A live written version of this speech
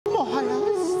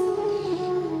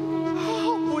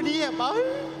এবাৰ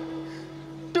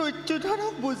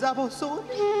দুৰ্যোধনক বুজাবচোন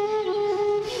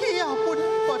সি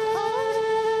আপোনাৰ কথা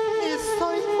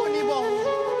নিশ্চয় শুনিব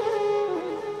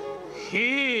সি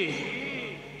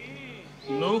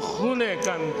নুশুনে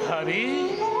গান্ধাৰী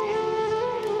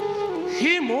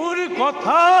সি মোৰ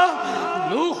কথা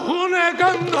নুশুনে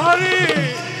গান্ধাৰী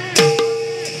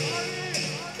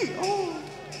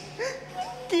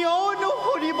কিয়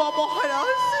নুশুনিব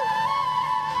মহাৰাজ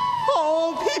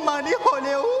অভিমানী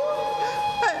হলেও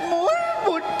মোৰ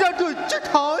পুত্ৰ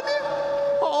দুৰ্যোধন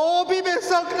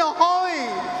অবিবেচক নহয়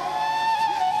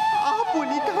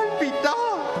আপুনি তাৰ পিতা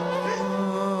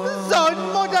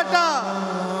জন্মদাতা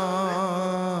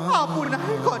আপোনাৰ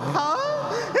কথা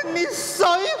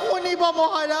নিশ্চয় শুনিব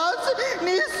মহাৰাজ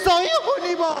নিশ্চয়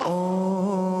শুনিব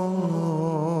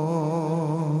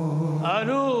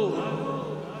আৰু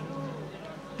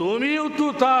তুমিওতো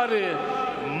তাৰ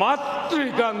মাতৃ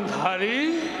গান্ধাৰী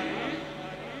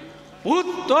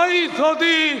পুত্ৰই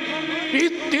যদি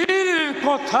পিতৃৰ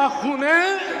কথা শুনে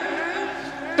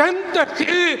তেন্তে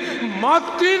সি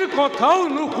মাতৃৰ কথাও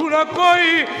নুশুনাকৈ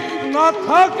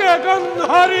নাথাকে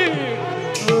গান্ধাৰী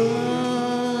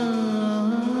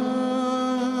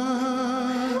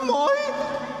মই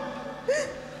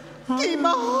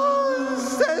কিমান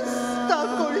চেষ্টা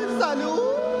কৰি চালো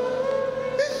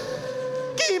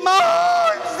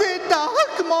কিমান যে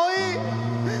তাক মই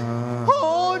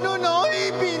অনুনয়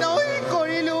বিনয়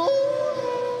কৰিলো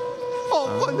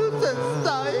সকলো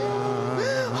চেষ্টাই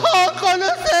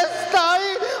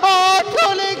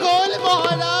অথলে গ'ল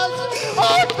মহাৰাজ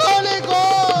অথলে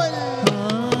গ'ল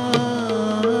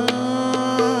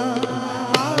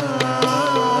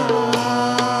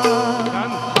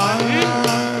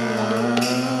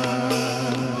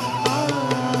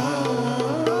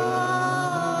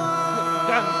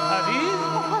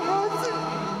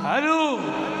আৰু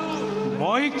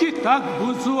মই কি তাক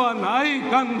বুজোৱা নাই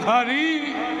গান্ধাৰী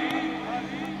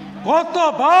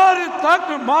কতবাৰ তাক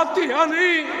মাতি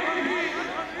আনি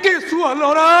কেঁচুৱা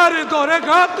ল'ৰাৰ দৰে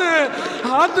গাতে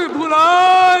হাত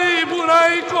বুলাই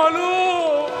বুলাই কলো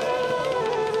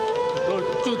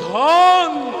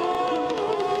দুৰ্যোধন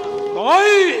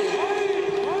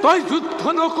তই যুদ্ধ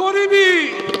নকৰিবি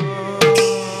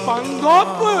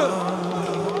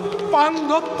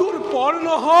পাণ্ডৱ তোৰ পৰ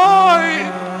নহয়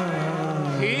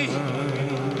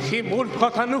সি মোৰ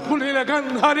কথা নুশুনিলে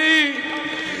গান্ধাৰী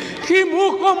সি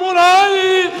মুখ মৰাই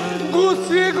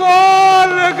গুচি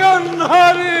গ'ল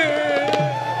গান্ধাৰী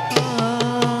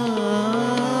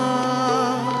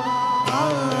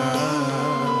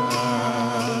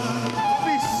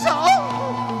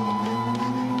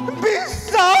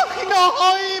বিশ্বাস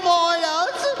নহয়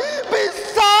মহাৰাজ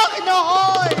বিশ্বাস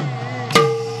নহয়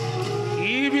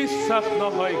কি বিশ্বাস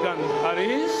নহয়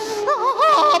গান্ধাৰী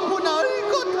আপোনাৰ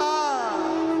কথা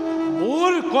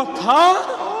মোৰ কথা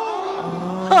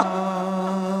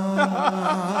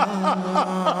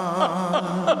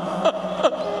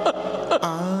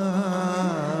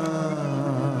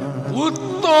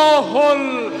পুত্ৰ হল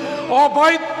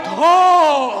অবৈধ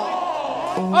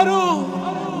আৰু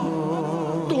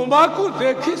তোমাকো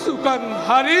দেখিছো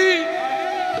গান্ধাৰী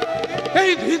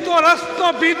এই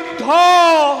ধৃতৰাষ্ট্ৰবিদ্ধ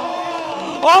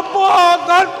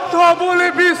অপদাৰ্থ বুলি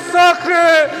বিশ্বাসে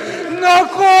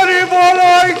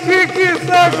নকৰিবলৈ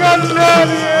শিকিছে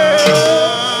গান্ধাৰীয়ে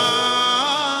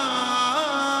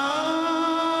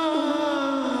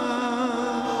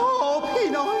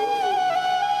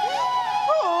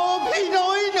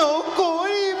অভিনয়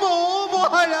নকৰিব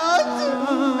মহাৰাজ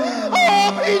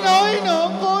অভিনয়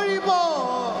নকৰিব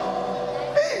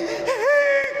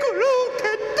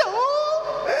কুৰুক্ষেত্ৰ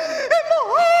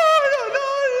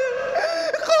মহাৰণৰ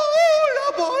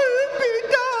কৌৰৱৰ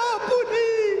পিতা আপুনি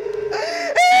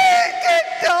এই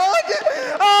ক্ষেত্ৰত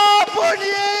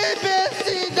আপুনিয়ে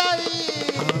বেছি দায়ী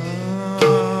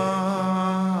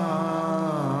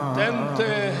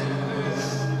তেন্তে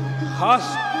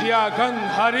শাস্ত্ৰীয়া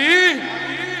গান্ধাৰী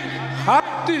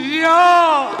শাস্ত্ৰীয়া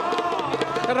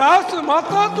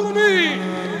ৰাজমাতা তুমি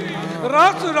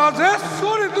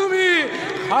ৰাজেশ্বৰী তুমি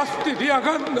শাস্তি দিয়া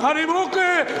গান্ধাৰী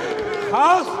মোকে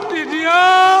শাস্তি দিয়া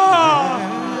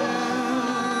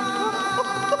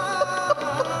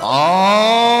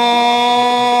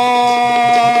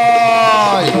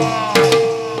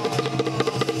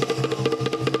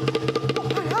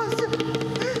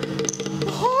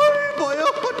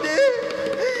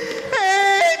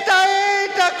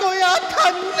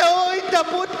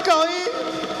পুত্ৰই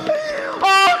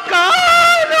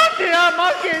অকাৰণতে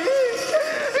আমাকে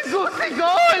গুচি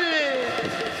গ'ল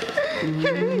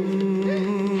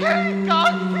সেই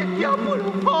কাক তেতিয়া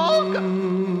পুৰুষক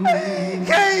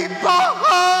সেই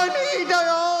পাহানী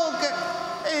হৃদয়ত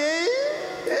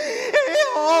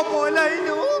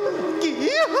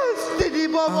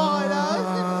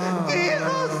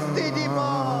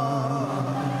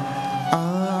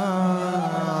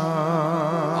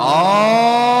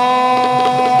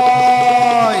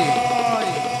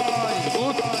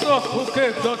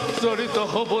জৰ্জৰিত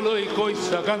হ'বলৈ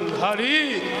কৈছা গান্ধাৰী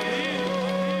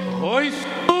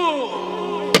হৈছো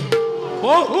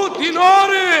বহু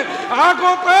দিনৰে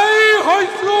আগতেই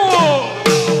হৈছো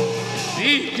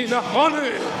যিদিনাখনে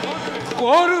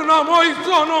করুণাময়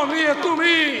জননীয়ে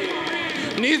তুমি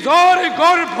নিজর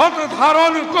গর্ভত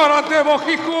ধারণ করাতে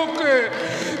শিশুকে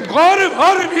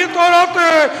গর্ভর ভিতরতে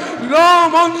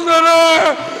লমন্দরে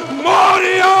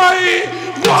মরিয়াই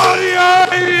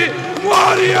মরিয়াই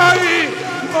মরিয়াই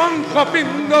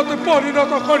অংশপিণ্ডত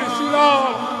পরিণত করেছিল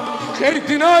সেই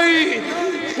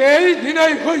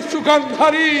দিনাই হয়েছো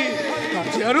গান্ধারী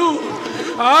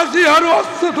আজি আৰু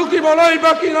অস্ত্ৰ ঢুকিবলৈ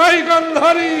বাকী নাই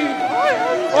গান্ধাৰী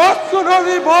অস্ত্ৰ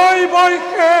নদী বৈ বৈ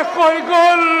শেষ হৈ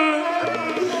গল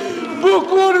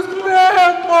বুকুৰ স্নেহ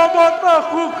মমতা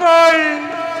শুকাই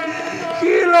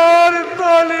শিলৰ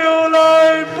তলি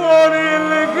ওলাই পৰিল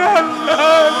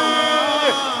গান্ধাৰী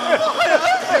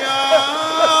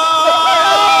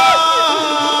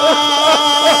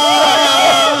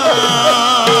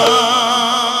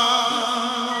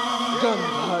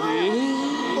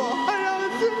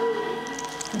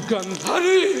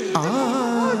গান্ধাৰী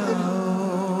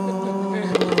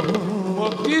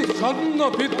অতি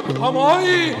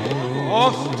ছন্নবিদ্ধময়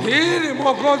অস্থিৰ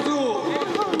মগজু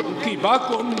কিবা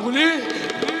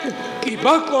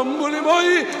কম বুলি মই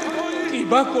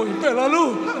কিবা কৈ পেলালো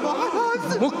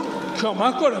মোক ক্ষমা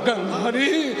কৰা গান্ধাৰী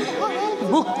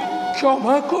মোক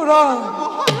ক্ষমা কৰা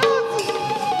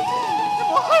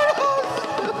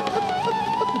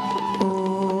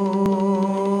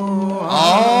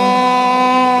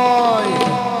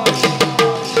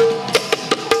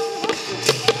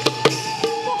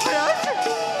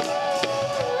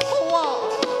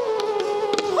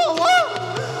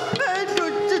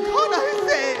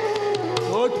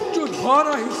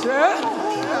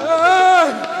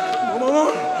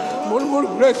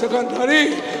গান্ধাৰী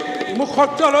মোক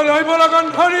সজ্জালৈ লৈ বলা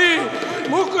গান্ধাৰী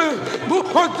মোক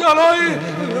সজ্জালৈ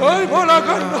লৈ বলা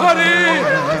গান্ধাৰী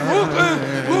মোক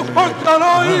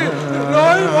সজ্জালৈ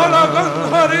লৈ বলা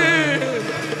গান্ধাৰী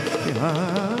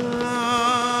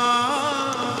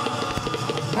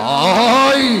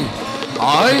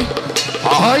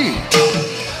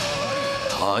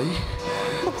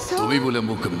তুমি বোলে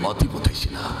মোক মাতি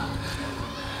পঠাইছিলা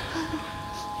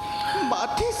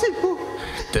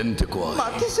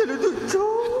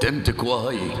তেন্তে কোৱা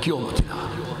কিয় মাতিলা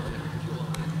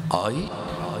আই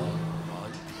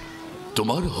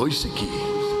তোমাৰ হৈছে কি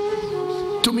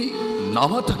তুমি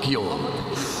নামাতা কিয়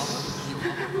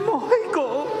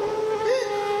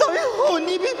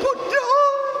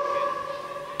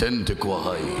তেন্তে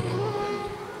কোৱা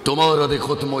তোমাৰ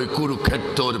আদেশত মই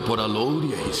কুৰুক্ষেত্ৰৰ পৰা লৌৰি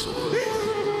আহিছো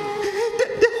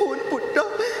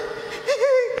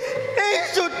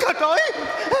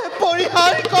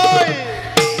পৰিহাৰ কৰ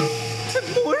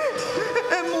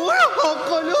মোৰ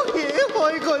সকলো শেষ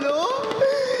হৈ গলো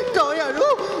তই আৰু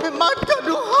মাত্ৰ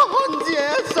দুহাখন জীয়াই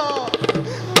আছ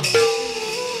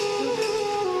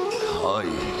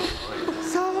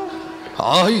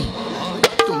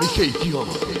তুমি সেই কিয়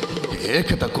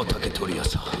একেটা কথাকে ধৰি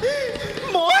আছা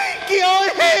মই কিয়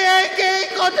সেই একেই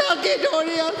কথাকে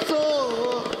ধৰি আছো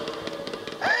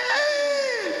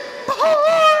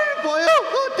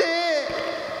বয়সতে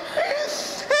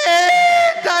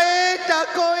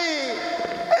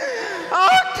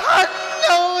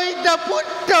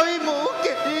পুত্ৰই মোক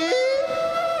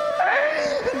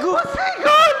গুচি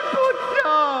গল পুত্ৰ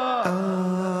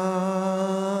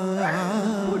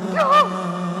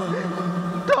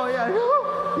তই আৰু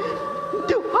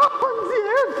দুহাখন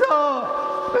জীয়াই আছ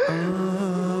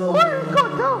মোৰ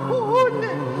কথা শুন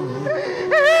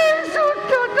এই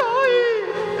যুদ্ধ তই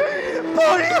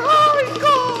পৰিহাৰ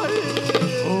কৰ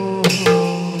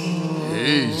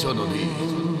এই জননী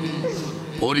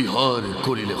পৰিহাৰ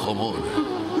কৰিলে সময়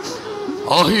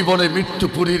আহিবনে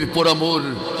মৃত্যুপুৰীৰ পৰা মোৰ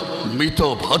মৃত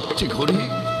ভাতৃ ঘূৰি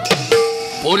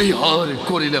পৰিহাৰ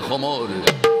কৰিলে সময়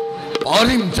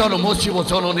পাৰিম জানো মচিব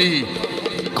জননী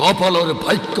কপালৰ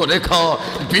ভাগ্য ৰেখা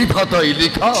বিধাতাই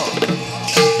লিখা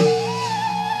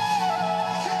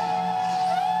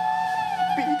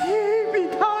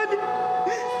বিধান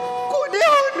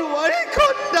কোনেও নোৱাৰি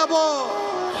খণ্ডাব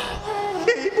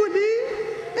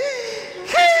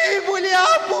সেই বুলি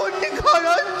আপোন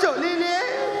ঘৰত চলিলে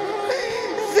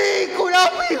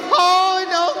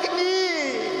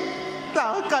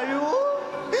তাক আৰু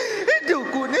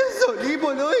দুগুণে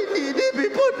চলিবলৈ নিদিবি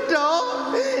পুত্ৰ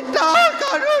তাক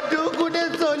আৰু দুগুণে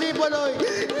চলিবলৈ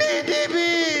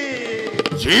নিদিবি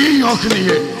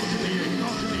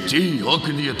যি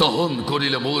অগ্নিয়ে দহন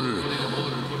কৰিলে মোৰ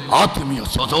আত্মীয়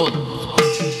স্বজন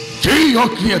যি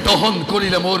অগ্নিয়ে দহন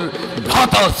কৰিলে মোৰ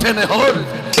ভ্ৰাতা চেনেহৰ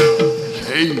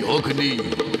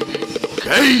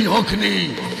সেই অগ্নি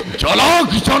জলক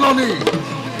জননী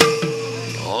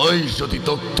হয় যদি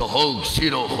দগ্ধ হোক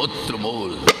শির হত্র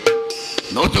মূল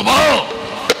নতুবা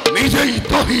নিজেই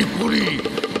দহি পুরি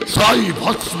সাই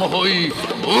ভস্ম হই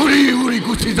উড়ি উড়ি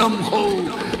গুছি যাম হো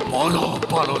বল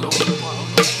পালন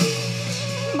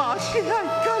মাকে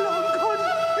আজ্ঞা লঙ্ঘন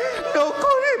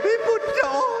নকৰিবি পুত্ৰ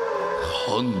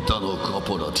সন্তানক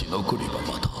অপরাধী নকরিবা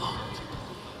মাতা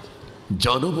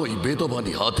জানবই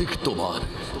বেদবাণী হাতিক তোমার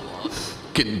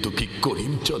কিন্তু কি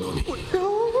করিম জননী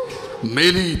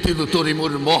মেলি তিল তরি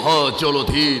মোর মহা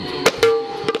জলধীর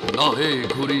নহে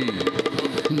ঘুরি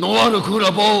নোয়ার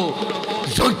ঘুরাব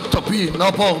যদ্যপি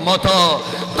নাপাও মাতা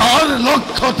তার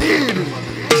লক্ষ্য তীর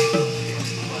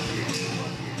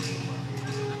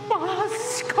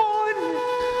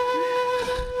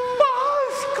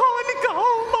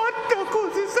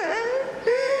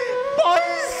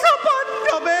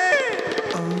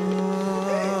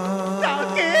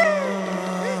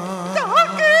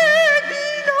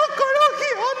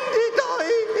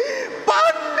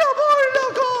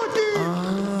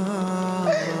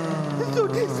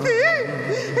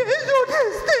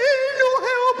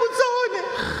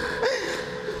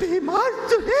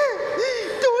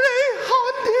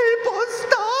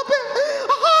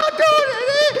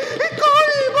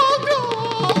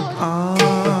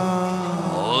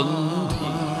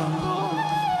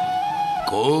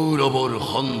কৌরবর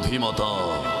হন্ধিমাতা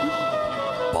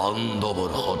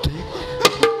পাণ্ডবর হটে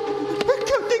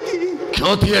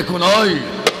ক্ষতি এখন নয়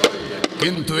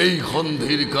কিন্তু এই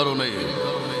সন্ধির কারণে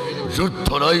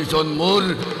যুদ্ধরাই জন্মর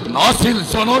নাসিল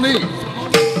জননী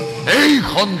এই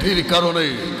সন্ধির কারণে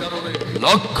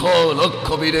লক্ষ লক্ষ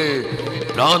বীরে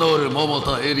প্রাণর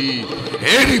মমতা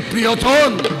এরি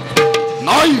প্রিয়জন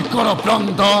নাই করা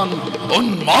প্রাণদান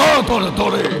উন্মাদর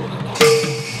দরে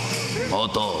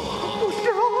মাতা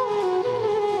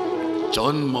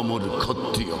জন্ম মোর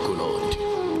ক্ষত্রিয় কুলত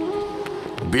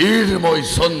বীরময়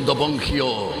ছন্দবংশীয়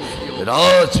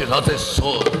রাজ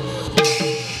রাজেশ্বর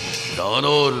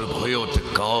প্রাণর ভয়ত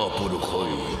কাপুরুষ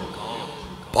হই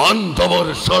পাণ্ডবর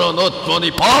শরণত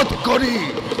প্রণিপাত করি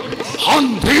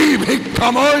সন্ধি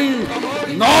ভিক্ষাময়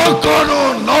নকৰো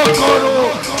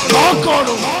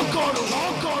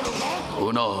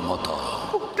শুনা মাতা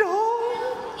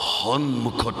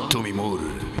সন্মুখত তুমি মোৰ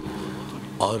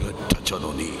আৰাধ্য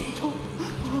জননী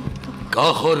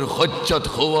কাষৰ শয্যাত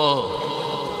হোৱা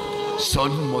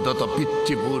জন্মদাতা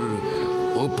পিতৃবোৰ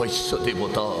উপাস্য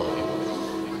দেৱতা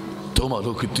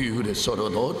তোমালোক দুয়োৰে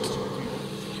চৰণত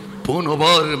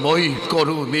পুনৰবাৰ মই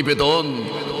কৰোঁ নিবেদন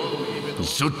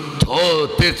যুদ্ধ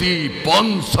তেজী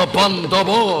পঞ্চ পাণ্ডৱ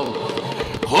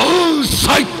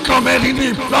সাক্ষ্য মেলিনী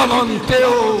প্ৰাণন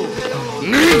তেওঁ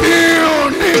নিদিও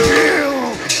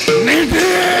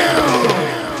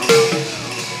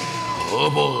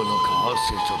হ'ব লগা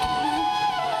আছে যদি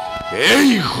এই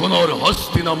সোণৰ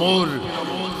হস্তিনা মোৰ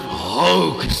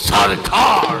হওক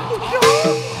চাৰখাৰ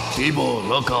দিব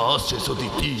লগা আছে যদি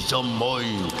দি যাম মই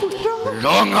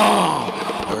ৰঙা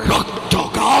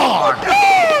ৰক্তগাৰ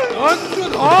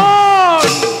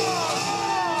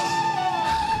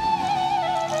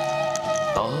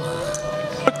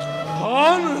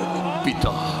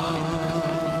পিতা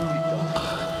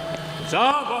যা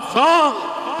বাছা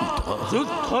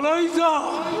যুদ্ধলৈ যা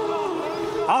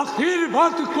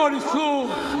আশীৰ্বাদ কৰিছো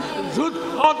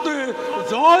যুদ্ধতে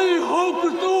জয় হওক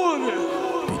তোৰ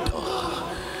পিতা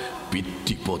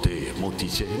পিতৃপদে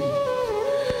মতিছে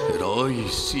ৰয়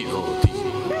চিৰদিন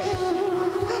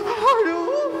আৰু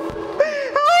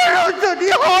যদি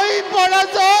হয়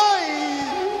পৰাজয়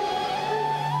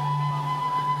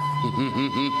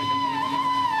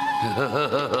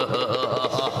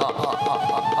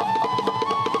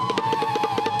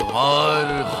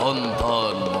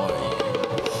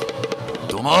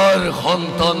তোমাৰ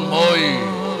সন্তান মই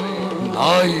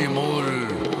নাই মোৰ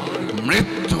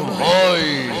মৃত্যু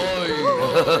হয়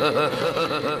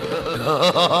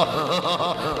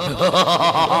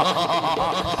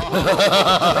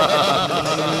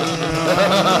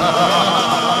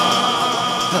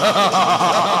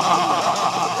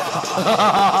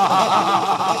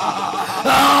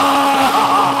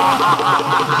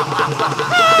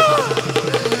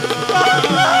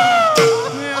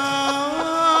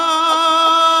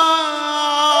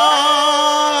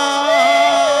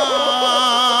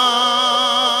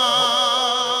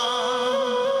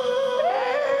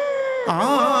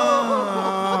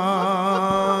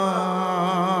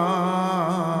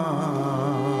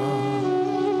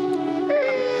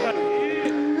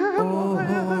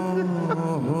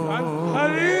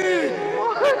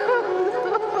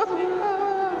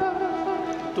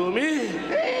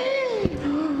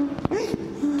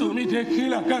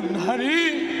দেখিলা গান্ধাৰী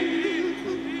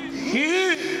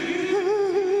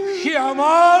সি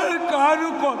আমাৰ কাৰো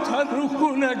কথা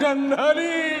নুশুনে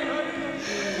গান্ধাৰী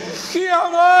সি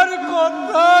আমাৰ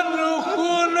কথা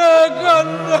নুশুনে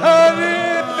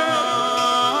গান্ধাৰী